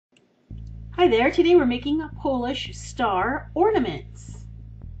Hi there, today we're making Polish star ornaments.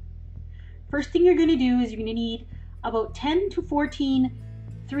 First thing you're going to do is you're going to need about 10 to 14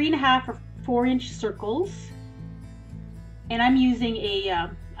 3.5 or 4-inch circles. And I'm using a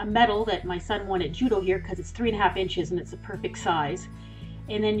metal that my son won at judo here because it's 3.5 inches and it's the perfect size.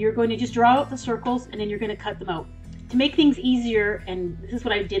 And then you're going to just draw out the circles and then you're going to cut them out. To make things easier, and this is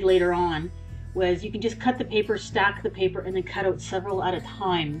what I did later on, was you can just cut the paper, stack the paper, and then cut out several at a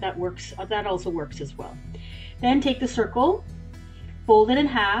time. That works. That also works as well. Then take the circle, fold it in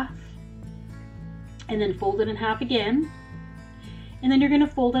half, and then fold it in half again, and then you're going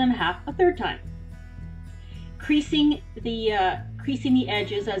to fold it in half a third time, creasing the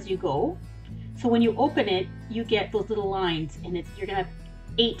edges as you go. So when you open it, you get those little lines, and you're going to have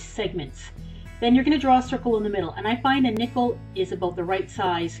 8 segments. Then you're going to draw a circle in the middle, and I find a nickel is about the right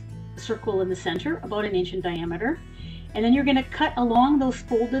size circle in the center, about 1 inch in diameter. And then you're going to cut along those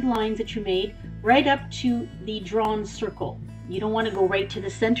folded lines that you made right up to the drawn circle. You don't want to go right to the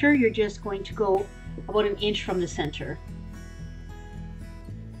center, you're just going to go about 1 inch from the center.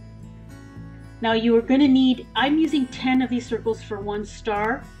 Now you are going to need, I'm using 10 of these circles for 1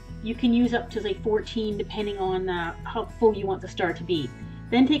 star. You can use up to say 14 depending on how full you want the star to be.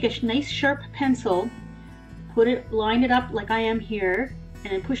 Then take a nice sharp pencil, line it up like I am here,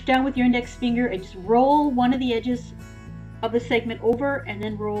 and then push down with your index finger and just roll one of the edges of the segment over and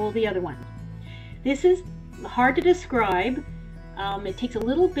then roll the other one. This is hard to describe. It takes a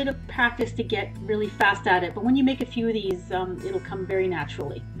little bit of practice to get really fast at it, but when you make a few of these, it'll come very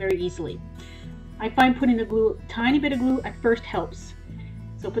naturally, very easily. I find putting a tiny bit of glue at first helps.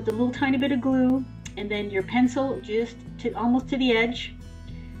 So put the little tiny bit of glue and then your pencil just almost to the edge,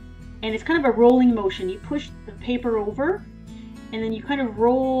 and it's kind of a rolling motion. You push the paper over and then you kind of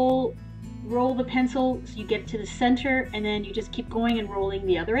roll the pencil so you get to the center, and then you just keep going and rolling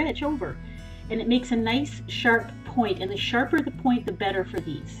the other edge over. And it makes a nice sharp point, and the sharper the point, the better for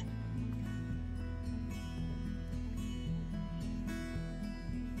these.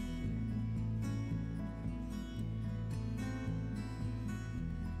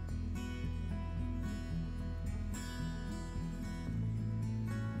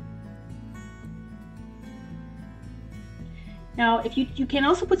 Now, if you can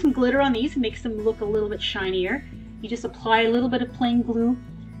also put some glitter on these, it makes them look a little bit shinier. You just apply a little bit of plain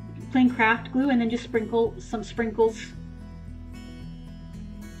craft glue, and then just sprinkle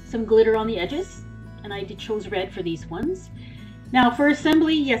some glitter on the edges. And I chose red for these ones. Now for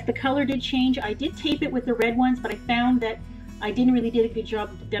assembly, yes, the color did change. I did tape it with the red ones, but I found that I didn't really do a good job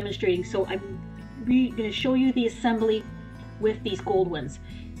demonstrating. So I'm going to show you the assembly with these gold ones.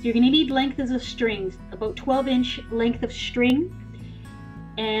 So you're going to need lengths of strings, about 12-inch length of string,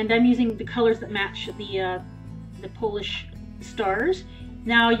 and I'm using the colors that match the Polish stars.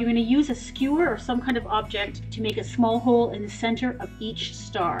 Now you're going to use a skewer or some kind of object to make a small hole in the center of each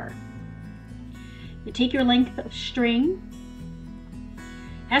star. You take your length of string.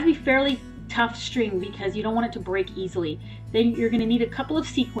 It has to be fairly tough string because you don't want it to break easily. Then you're going to need a couple of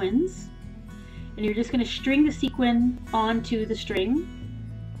sequins, and you're just going to string the sequin onto the string.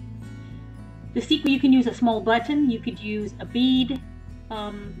 The sequin, you can use a small button, you could use a bead,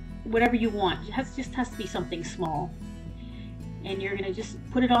 whatever you want. It just has to be something small. And you're going to just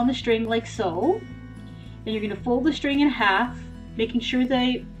put it on the string like so. Then you're going to fold the string in half, making sure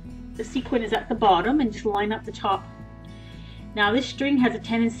the sequin is at the bottom, and just line up the top. Now this string has a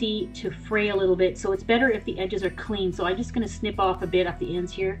tendency to fray a little bit, so it's better if the edges are clean. So I'm just going to snip off a bit at the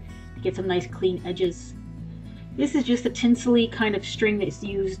ends here to get some nice clean edges. This is just a tinsely kind of string that's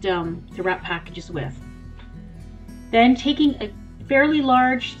used to wrap packages with. Then taking a fairly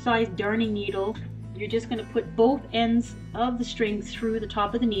large size darning needle, you're just going to put both ends of the string through the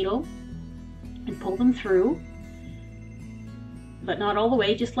top of the needle and pull them through, but not all the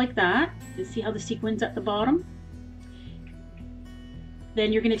way, just like that. You see how the sequin's at the bottom?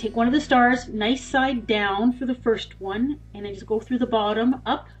 Then you're going to take one of the stars, nice side down for the first one, and then just go through the bottom,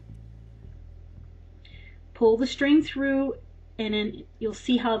 up, pull the string through, and then you'll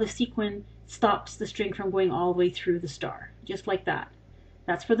see how the sequin stops the string from going all the way through the star, just like that.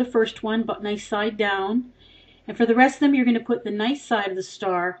 That's for the first one, but nice side down. And for the rest of them, you're going to put the nice side of the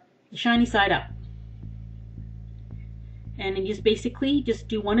star, the shiny side up. And then just basically just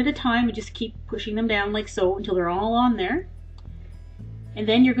do one at a time and just keep pushing them down like so until they're all on there. And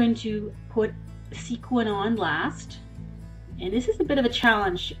then you're going to put the sequin on last. And this is a bit of a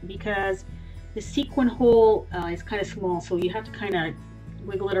challenge because the sequin hole is kind of small, so you have to kind of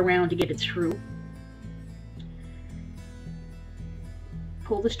wiggle it around to get it through.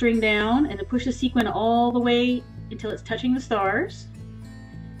 Pull the string down and then push the sequin all the way until it's touching the stars.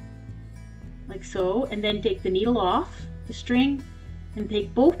 like so, and then take the needle off the string and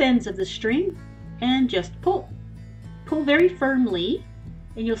take both ends of the string and just pull. Pull very firmly,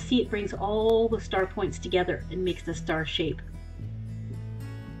 and you'll see it brings all the star points together and makes the star shape.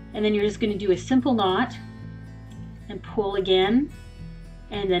 And then you're just going to do a simple knot and pull again,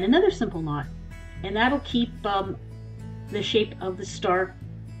 and then another simple knot, and that'll keep the shape of the star.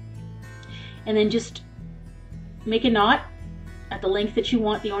 And then just make a knot at the length that you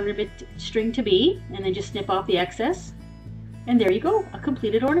want the ornament string to be, and then just snip off the excess, and there you go, a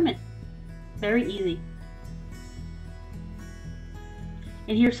completed ornament. Very easy.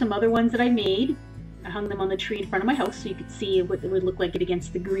 And here's some other ones that I made. I hung them on the tree in front of my house so you could see what it would look like it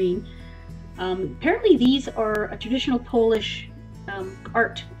against the green. Apparently these are a traditional Polish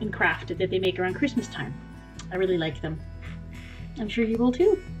art and craft that they make around Christmas time. I really like them. I'm sure you will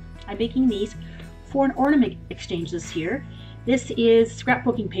too. I'm making these for an ornament exchange this year. This is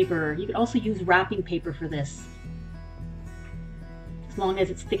scrapbooking paper. You could also use wrapping paper for this, as long as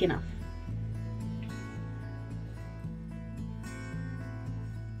it's thick enough.